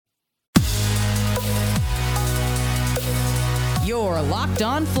are Locked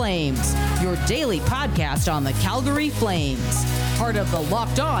On Flames, your daily podcast on the Calgary Flames. Part of the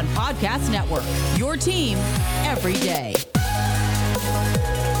Locked On Podcast Network, your team every day.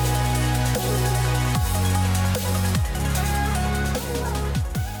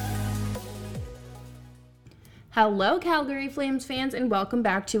 Hello, Calgary Flames fans, and welcome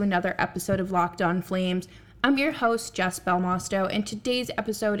back to another episode of Locked On Flames. I'm your host, Jess Belmosto, and today's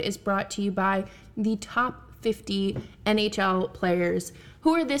episode is brought to you by the top 50 NHL players.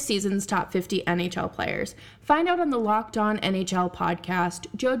 Who are this season's top 50 NHL players? Find out on the Locked On NHL podcast.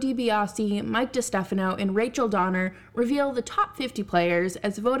 Joe DiBiase, Mike DiStefano, and Rachel Donner reveal the top 50 players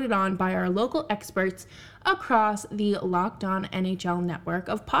as voted on by our local experts across the Locked On NHL network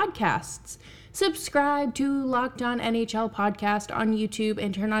of podcasts. Subscribe to Locked On NHL podcast on YouTube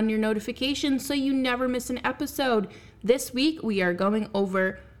and turn on your notifications so you never miss an episode. This week, we are going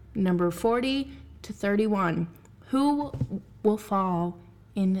over number 40 to 31. Who will fall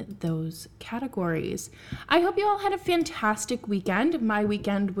in those categories? I hope you all had a fantastic weekend. My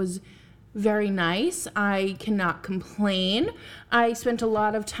weekend was very nice. I cannot complain. I spent a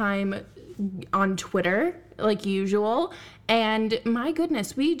lot of time on Twitter, like usual, and my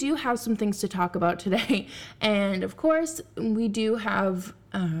goodness, we do have some things to talk about today. And of course, we do have,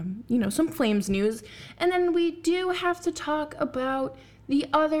 some Flames news, and then we do have to talk about the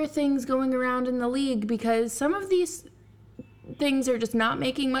other things going around in the league, because some of these things are just not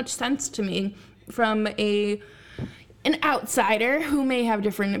making much sense to me from an outsider who may have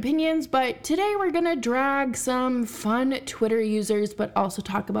different opinions. But today we're going to drag some fun Twitter users, but also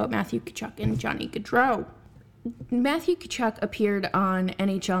talk about Matthew Tkachuk and Johnny Gaudreau. Matthew Tkachuk appeared on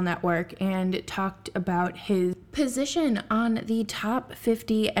NHL Network and talked about his position on the top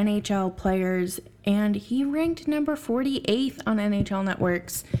 50 NHL players, and he ranked number 48th on NHL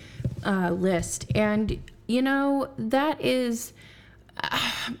Network's list. And, that is,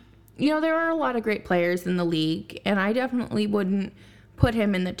 there are a lot of great players in the league, and I definitely wouldn't put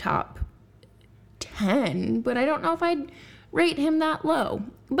him in the top 10, but I don't know if I'd rate him that low.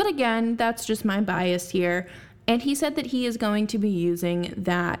 But again, that's just my bias here. And he said that he is going to be using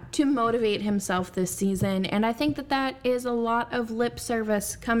that to motivate himself this season. And I think that that is a lot of lip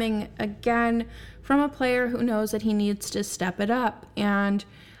service coming again from a player who knows that he needs to step it up. And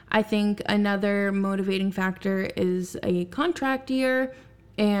I think another motivating factor is a contract year.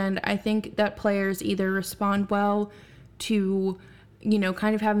 And I think that players either respond well to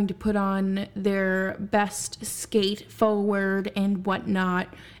kind of having to put on their best skate forward and whatnot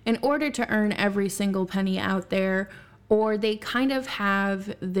in order to earn every single penny out there, or they kind of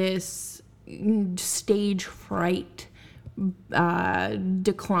have this stage fright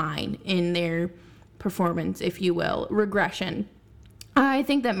decline in their performance, if you will, regression. I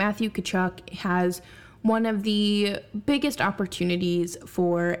think that Matthew Tkachuk has one of the biggest opportunities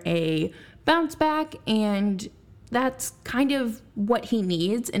for a bounce back, and that's kind of what he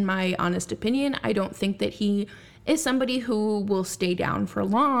needs, in my honest opinion. I don't think that he is somebody who will stay down for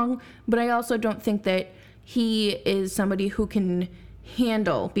long, but I also don't think that he is somebody who can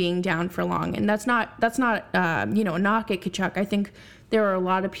handle being down for long. And that's not a knock at Tkachuk. I think there are a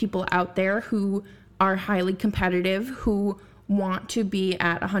lot of people out there who are highly competitive, who want to be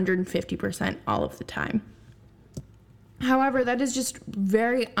at 150% all of the time. However, that is just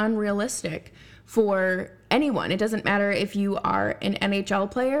very unrealistic for anyone. It doesn't matter if you are an NHL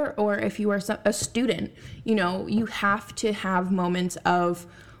player or if you are a student. You have to have moments of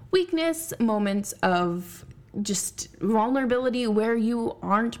weakness, moments of just vulnerability where you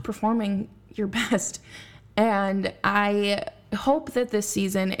aren't performing your best. And I hope that this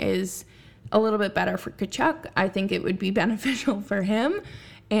season is a little bit better for Tkachuk. I think it would be beneficial for him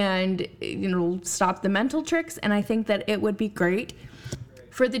and, stop the mental tricks. And I think that it would be great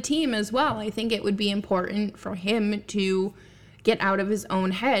for the team as well. I think it would be important for him to get out of his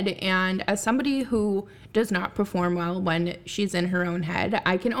own head. And as somebody who does not perform well when she's in her own head,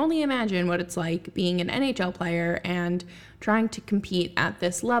 I can only imagine what it's like being an NHL player and trying to compete at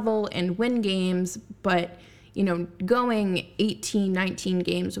this level and win games, but, going 18, 19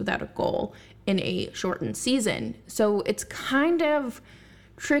 games without a goal in a shortened season. So it's kind of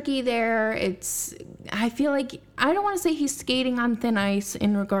tricky there. I feel like, I don't want to say he's skating on thin ice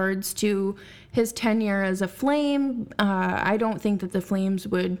in regards to his tenure as a Flame. I don't think that the Flames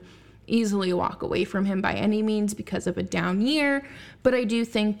would easily walk away from him by any means because of a down year, but I do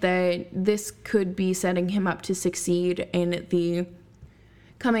think that this could be setting him up to succeed in the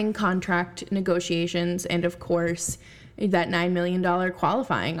coming contract negotiations and, of course, that $9 million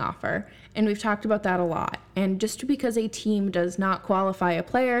qualifying offer. And we've talked about that a lot. And just because a team does not qualify a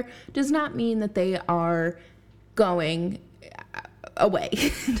player does not mean that they are going away.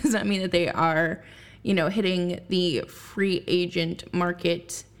 It does not mean that they are, hitting the free agent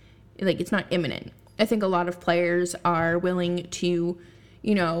market. Like, it's not imminent. I think a lot of players are willing to,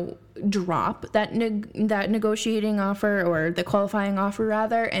 drop that negotiating offer, or the qualifying offer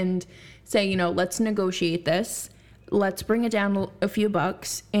rather, and say, let's negotiate this. Let's bring it down a few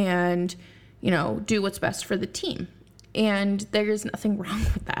bucks and, do what's best for the team. And there's nothing wrong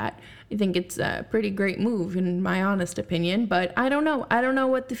with that. I think it's a pretty great move, in my honest opinion. But I don't know. I don't know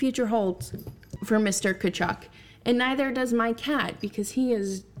what the future holds for Mr. Tkachuk. And neither does my cat, because he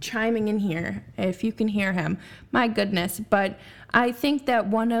is chiming in here, if you can hear him. My goodness. But I think that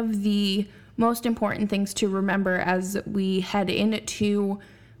one of the most important things to remember as we head into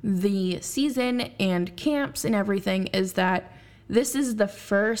the season and camps and everything is that this is the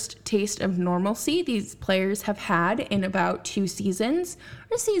first taste of normalcy these players have had in about 2 seasons,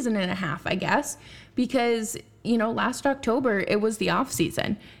 or a season and a half, I guess, because, last October, it was the off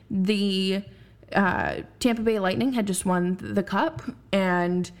season. The Tampa Bay Lightning had just won the Cup,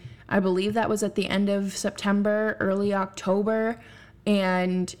 and I believe that was at the end of September, early October,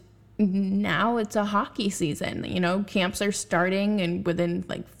 and now it's a hockey season. Camps are starting and within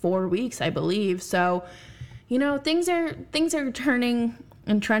like 4 weeks, I believe. So, things are turning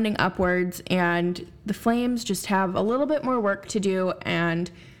and trending upwards, and the Flames just have a little bit more work to do, and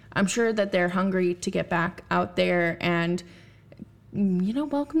I'm sure that they're hungry to get back out there and,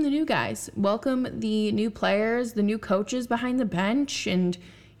 welcome the new guys, welcome the new players, the new coaches behind the bench, and,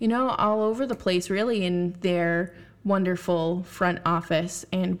 all over the place really in their wonderful front office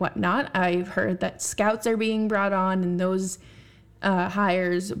and whatnot. I've heard that scouts are being brought on, and those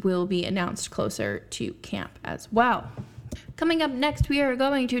hires will be announced closer to camp as well. Coming up next, we are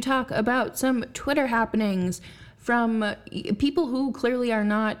going to talk about some Twitter happenings from people who clearly are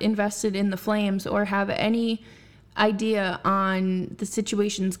not invested in the Flames or have any idea on the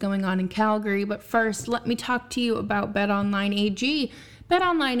situations going on in Calgary. But first, let me talk to you about BetOnline AG.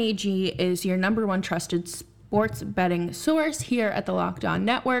 BetOnline AG is your number one trusted sports betting source here at the Locked On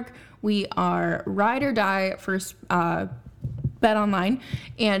Network. We are ride or die for BetOnline,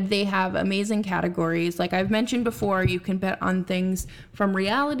 and they have amazing categories. Like I've mentioned before, you can bet on things from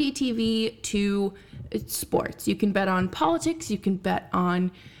reality TV to sports. You can bet on politics. You can bet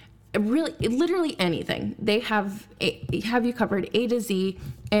on literally anything. They have you covered A to Z,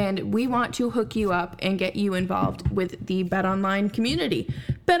 and we want to hook you up and get you involved with the BetOnline community.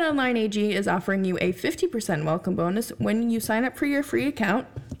 BetOnline AG is offering you a 50% welcome bonus when you sign up for your free account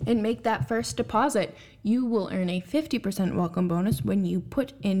and make that first deposit. You will earn a 50% welcome bonus when you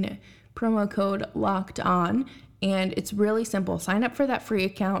put in promo code Locked On, and it's really simple. Sign up for that free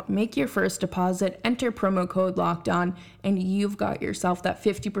account, make your first deposit, enter promo code Locked On, and you've got yourself that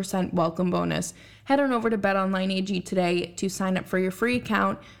 50% welcome bonus. Head on over to BetOnline AG today to sign up for your free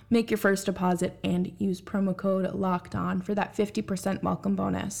account, make your first deposit, and use promo code Locked On for that 50% welcome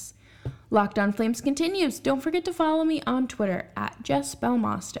bonus. Locked On Flames continues. Don't forget to follow me on Twitter at Jess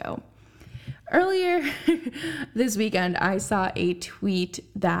Belmosto. Earlier this weekend, I saw a tweet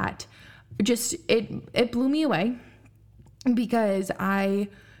that just, it blew me away, because I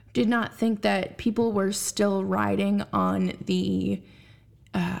did not think that people were still riding on the,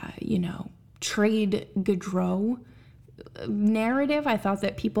 trade Gaudreau narrative. I thought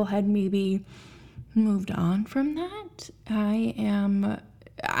that people had maybe moved on from that. I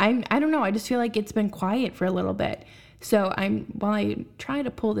don't know. I just feel like it's been quiet for a little bit. So while I try to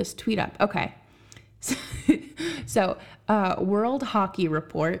pull this tweet up. Okay. So World Hockey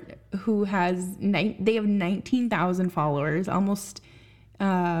Report, who has, they have 19,000 followers, almost,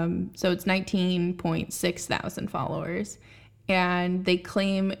 so it's 19.6 thousand followers. And they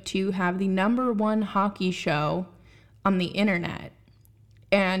claim to have the number one hockey show on the internet.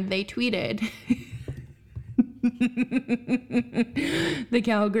 And they tweeted, the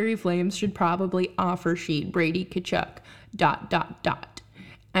Calgary Flames should probably offer sheet Brady Tkachuk, ...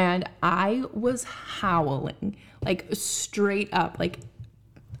 And I was howling, like straight up, like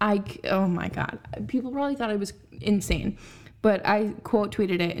oh my God. People probably thought I was insane, but I quote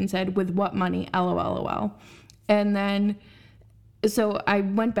tweeted it and said, "With what money? LOL." And then, so I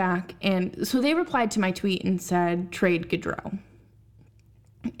went back, and so they replied to my tweet and said, "Trade Gaudreau."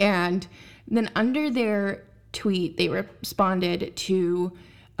 And then under their tweet, they responded to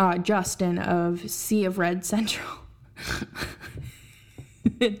Justin of Sea of Red Central.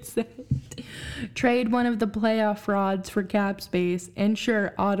 It said, "Trade one of the playoff frauds for cap space. And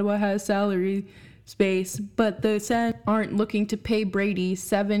sure, Ottawa has salary space, but the Sens aren't looking to pay Brady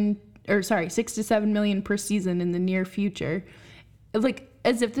 $6 to $7 million per season in the near future." Like,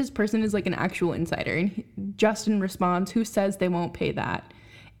 as if this person is like an actual insider. And Justin responds, who says they won't pay that?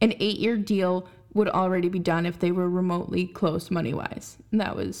 An 8-year deal would already be done if they were remotely close money-wise. And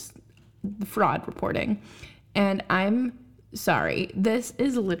that was the fraud reporting. And I'm sorry, this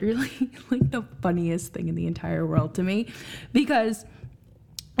is literally like the funniest thing in the entire world to me, because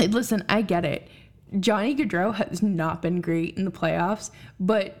listen, I get it. Johnny Gaudreau has not been great in the playoffs,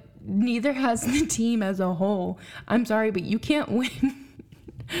 but neither has the team as a whole. I'm sorry, but you can't win.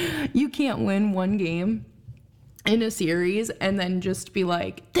 You can't win one game in a series and then just be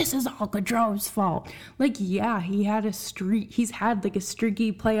like, this is all Gaudreau's fault. Like, yeah, he had a streak. He's had like a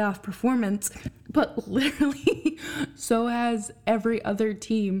streaky playoff performance, but literally so has every other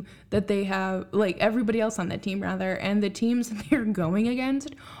team that they have, like everybody else on that team rather. And the teams that they're going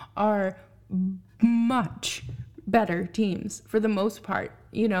against are much better teams for the most part.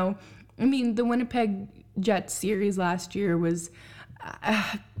 You know, I mean, the Winnipeg Jets series last year was,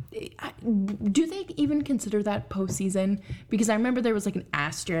 do they even consider that postseason? Because I remember there was like an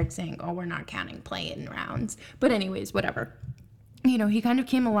asterisk saying, oh, we're not counting play-in rounds. But anyways, whatever. You know, he kind of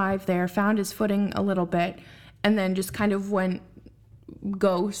came alive there, found his footing a little bit, and then just kind of went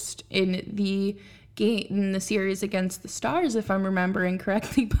ghost in the game, in the series against the Stars, if I'm remembering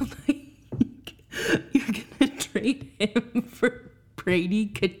correctly. But like, you're gonna trade him for Brady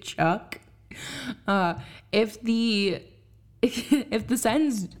Tkachuk? If the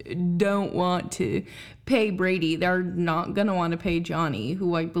Sens don't want to pay Brady, they're not going to want to pay Johnny,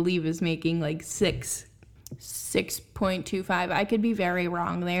 who I believe is making like 6.25. I could be very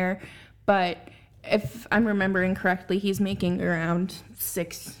wrong there, but if I'm remembering correctly, he's making around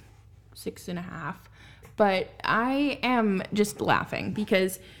 6.5. But I am just laughing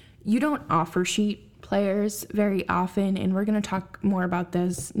because you don't offer sheet players very often, and we're going to talk more about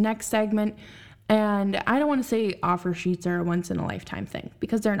this next segment. And I don't want to say offer sheets are a once-in-a-lifetime thing,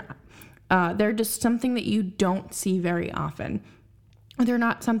 because they're not. They're just something that you don't see very often. They're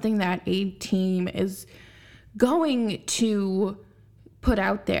not something that a team is going to put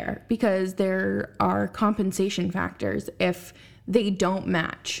out there, because there are compensation factors if they don't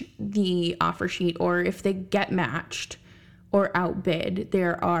match the offer sheet, or if they get matched or outbid,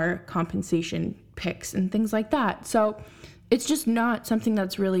 there are compensation picks and things like that. So it's just not something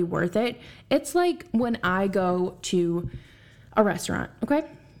that's really worth it. It's like when I go to a restaurant, okay?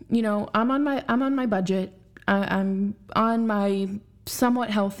 You know, I'm on my budget. I'm on my somewhat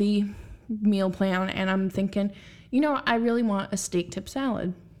healthy meal plan, and I'm thinking, you know, I really want a steak tip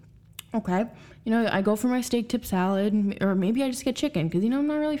salad. Okay. You know, I go for my steak tip salad, or maybe I just get chicken because, you know, I'm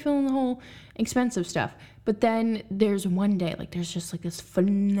not really feeling the whole expensive stuff. But then there's one day, like, there's just like this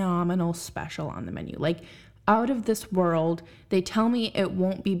phenomenal special on the menu. Like, out of this world. They tell me it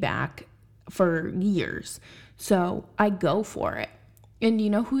won't be back for years. So I go for it. And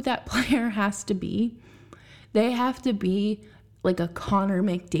you know who that player has to be? They have to be like a Connor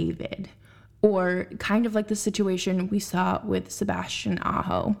McDavid, or kind of like the situation we saw with Sebastian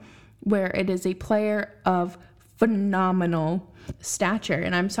Aho, where it is a player of phenomenal stature.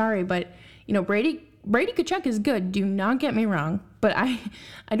 And I'm sorry, but you know, Brady Tkachuk is good. Do not get me wrong. But I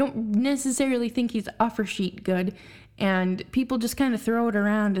don't necessarily think he's offer sheet good. And people just kind of throw it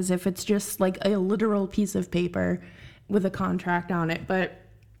around as if it's just like a literal piece of paper with a contract on it. But,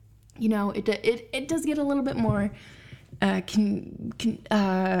 you know, it does get a little bit more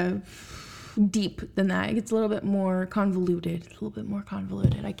deep than that. It gets a little bit more convoluted.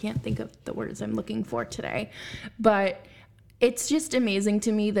 I can't think of the words I'm looking for today. But it's just amazing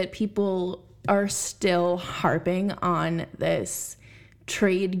to me that people are still harping on this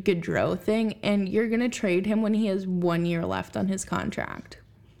trade Gaudreau thing, and you're going to trade him when he has 1 year left on his contract.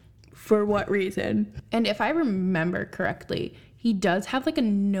 For what reason? And if I remember correctly, he does have like a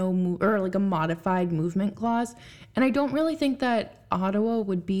a modified movement clause, and I don't really think that Ottawa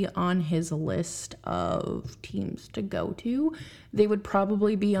would be on his list of teams to go to. They would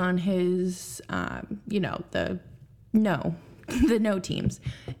probably be on his, the no teams.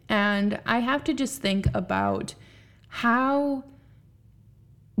 And I have to just think about how,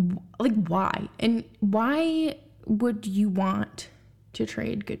 like, why? And why would you want to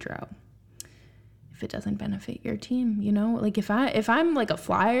trade Gaudreau if it doesn't benefit your team? You know, like if I'm like a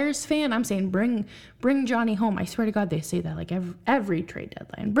Flyers fan, I'm saying bring Johnny home. I swear to God, they say that like every trade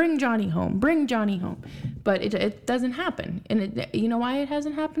deadline. Bring Johnny home. But it doesn't happen. And you know why it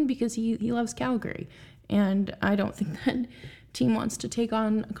hasn't happened? Because he loves Calgary. And I don't think that team wants to take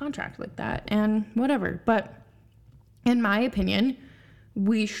on a contract like that, and whatever. But in my opinion,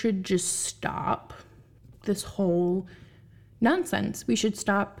 we should just stop this whole nonsense. We should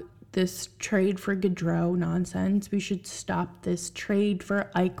stop this trade for Gaudreau nonsense. We should stop this trade for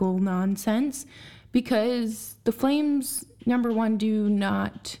Eichel nonsense, because the Flames, number one, do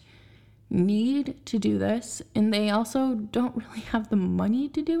not need to do this, and they also don't really have the money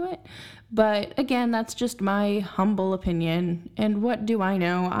to do it. But again, that's just my humble opinion, and what do I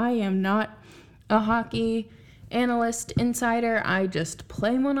know? I am not a hockey analyst insider. I just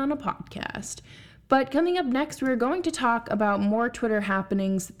play one on a podcast. But coming up next, we're going to talk about more Twitter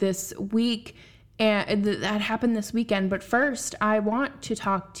happenings this week, and that happened this weekend. But first, I want to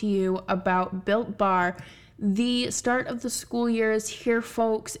talk to you about Built Bar. The start of the school year is here,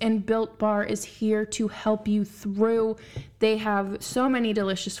 folks, and Built Bar is here to help you through. They have so many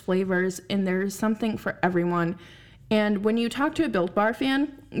delicious flavors, and there's something for everyone. And when you talk to a Built Bar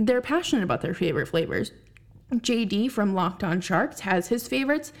fan, they're passionate about their favorite flavors. JD from Locked On Sharks has his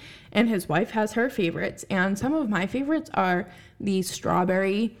favorites, and his wife has her favorites. And some of my favorites are the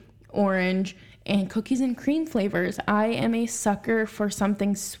strawberry, orange, and cookies and cream flavors. I am a sucker for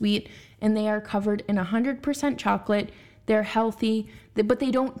something sweet, and they are covered in 100% chocolate. They're healthy, but they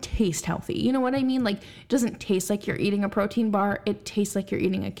don't taste healthy. You know what I mean? Like, it doesn't taste like you're eating a protein bar. It tastes like you're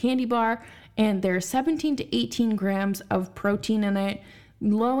eating a candy bar. And there's 17 to 18 grams of protein in it.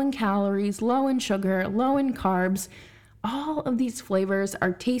 Low in calories, low in sugar, low in carbs. All of these flavors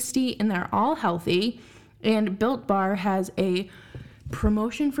are tasty and they're all healthy. And Built Bar has a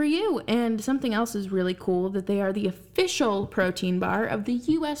promotion for you. And something else is really cool, that they are the official protein bar of the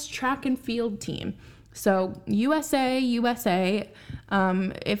U.S. track and field team. So USA,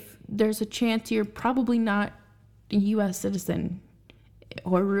 if there's a chance you're probably not a U.S. citizen,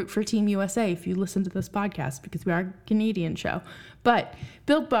 or root for Team USA if you listen to this podcast, because we are a Canadian show. But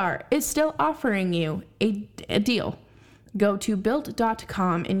Built Bar is still offering you a deal. Go to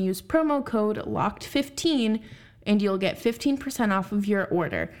Built.com and use promo code LOCKED15 and you'll get 15% off of your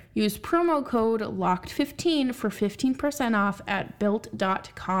order. Use promo code LOCKED15 for 15% off at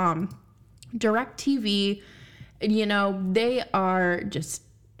Built.com. DirecTV, they are just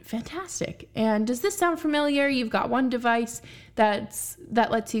fantastic. And does this sound familiar? You've got one device that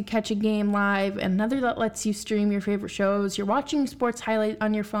lets you catch a game live, and another that lets you stream your favorite shows. You're watching sports highlight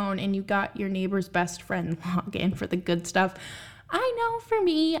on your phone, and you got your neighbor's best friend log in for the good stuff. I know for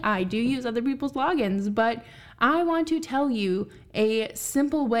me, I do use other people's logins, but I want to tell you a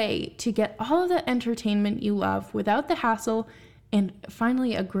simple way to get all of the entertainment you love without the hassle, and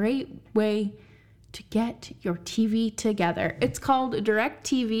finally a great way to get your TV together. It's called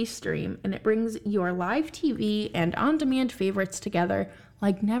DirecTV Stream, and it brings your live TV and on-demand favorites together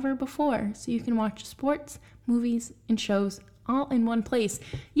like never before, so you can watch sports, movies, and shows all in one place.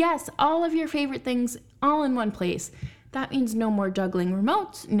 Yes, all of your favorite things all in one place. That means no more juggling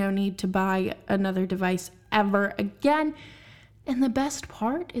remotes, no need to buy another device ever again. And the best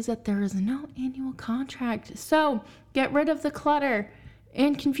part is that there is no annual contract. So get rid of the clutter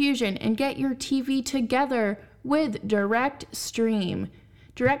and confusion and get your TV together with DirectStream.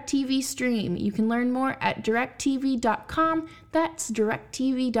 DirecTV Stream. You can learn more at directtv.com. That's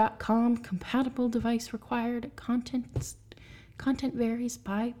directtv.com. Compatible device required. Content varies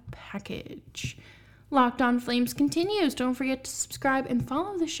by package. Locked On Flames continues. Don't forget to subscribe and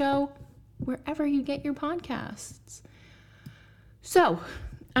follow the show wherever you get your podcasts. So,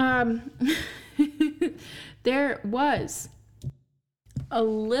 there was a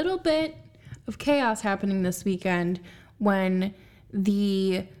little bit of chaos happening this weekend when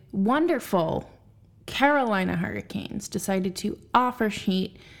the wonderful Carolina Hurricanes decided to offer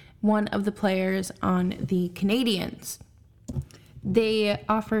sheet one of the players on the Canadiens. They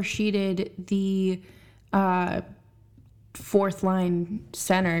offer sheeted the fourth line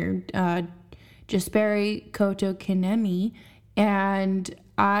center, Jesperi Kotkaniemi, and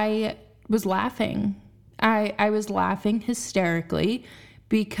I was laughing. I was laughing hysterically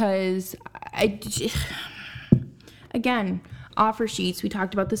because again, offer sheets, we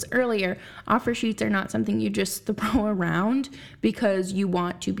talked about this earlier. Offer sheets are not something you just throw around because you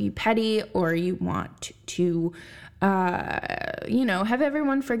want to be petty or you want to, have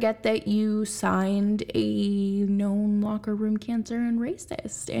everyone forget that you signed a known locker room cancer and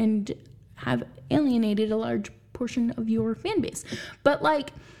racist and have alienated a large portion of your fan base. But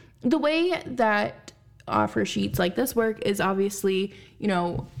the way that offer sheets like this work is obviously,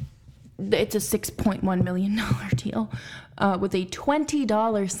 it's a $6.1 million deal with a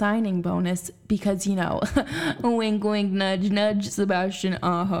 $20 signing bonus because, wink, wink, nudge, nudge, Sebastian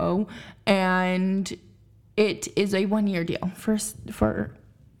Aho. And it is a 1-year deal for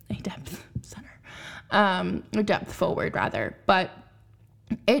a depth center, or depth forward rather. But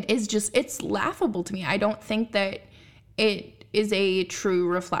it is it's laughable to me. I don't think that it is a true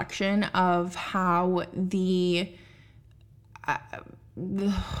reflection of how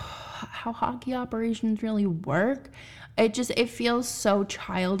how hockey operations really work. It feels so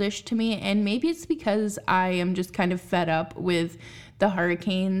childish to me, and maybe it's because I am just kind of fed up with the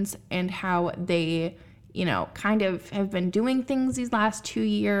Hurricanes and how they, kind of have been doing things these last 2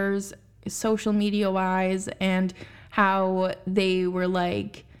 years, social media wise, and how they were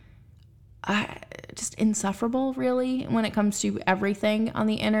like just insufferable, really, when it comes to everything on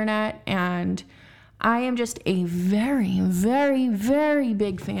the internet. And I am just a very, very, very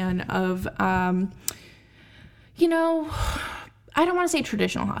big fan of, I don't want to say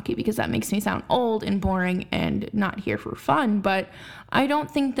traditional hockey because that makes me sound old and boring and not here for fun, but I don't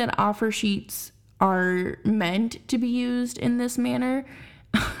think that offer sheets are meant to be used in this manner.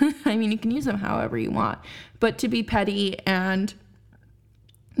 I mean, you can use them however you want, but to be petty and,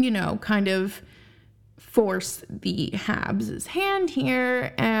 kind of force the Habs' hand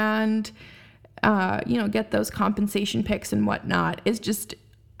here and, get those compensation picks and whatnot is just,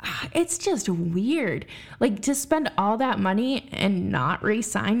 it's just weird. Like, to spend all that money and not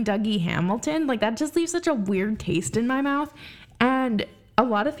re-sign Dougie Hamilton, like, that just leaves such a weird taste in my mouth. And a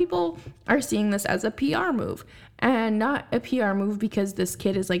lot of people are seeing this as a PR move, and not a PR move because this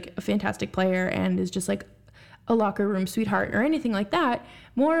kid is like a fantastic player and is just like a locker room sweetheart or anything like that.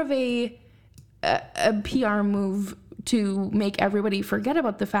 More of a PR move to make everybody forget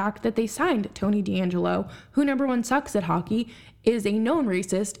about the fact that they signed Tony DeAngelo, who, number one, sucks at hockey, is a known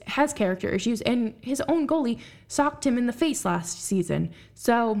racist, has character issues, and his own goalie socked him in the face last season.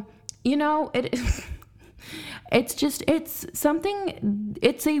 So, it's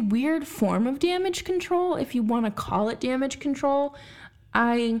a weird form of damage control, if you want to call it damage control.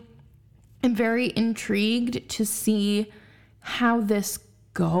 I am very intrigued to see how this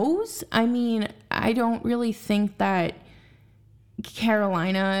goes. I mean, I don't really think that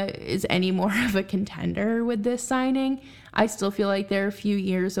Carolina is any more of a contender with this signing. I still feel like they're a few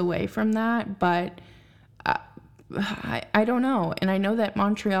years away from that, but I don't know. And I know that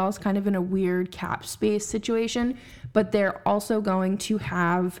Montreal is kind of in a weird cap space situation, but they're also going to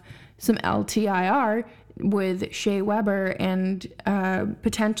have some LTIR with Shea Weber and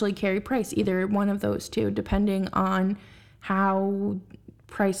potentially Carey Price, either one of those two, depending on how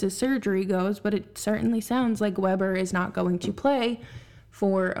Price's surgery goes. But it certainly sounds like Weber is not going to play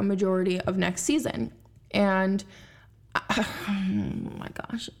for a majority of next season. And oh my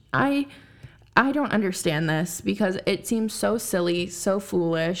gosh, I don't understand this because it seems so silly, so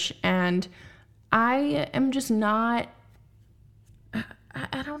foolish, and I am just not,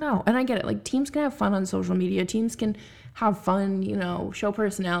 I don't know. And I get it, like, teams can have fun on social media, teams can have fun, show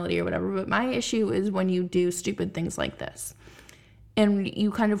personality or whatever, but my issue is when you do stupid things like this and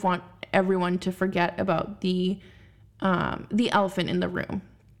you kind of want everyone to forget about the elephant in the room.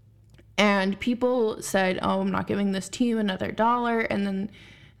 And people said, oh, I'm not giving this team another $1, and then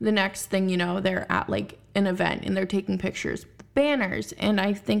the next thing you know, they're at like an event and they're taking pictures with banners. And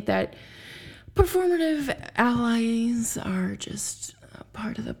I think that performative allies are just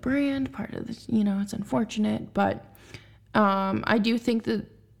part of the brand, part of the, it's unfortunate. But I do think that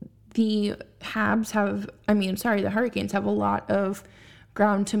the Hurricanes have a lot of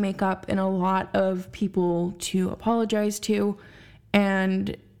ground to make up and a lot of people to apologize to.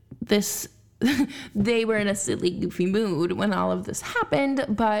 And they were in a silly, goofy mood when all of this happened,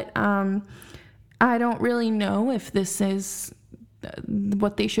 but I don't really know if this is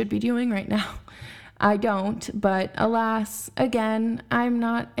what they should be doing right now. I don't, but alas, again, I'm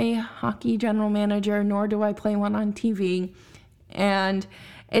not a hockey general manager, nor do I play one on TV, and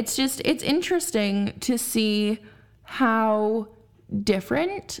it's interesting to see how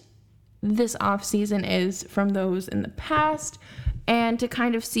different this offseason is from those in the past, and to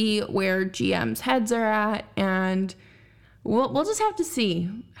kind of see where GM's heads are at, and we'll just have to see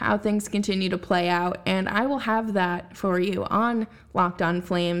how things continue to play out, and I will have that for you on Locked On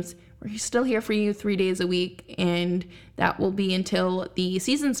Flames. We're still here for you 3 days a week, and that will be until the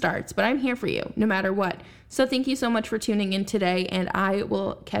season starts, but I'm here for you no matter what. So thank you so much for tuning in today, and I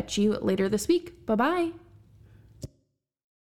will catch you later this week. Bye-bye.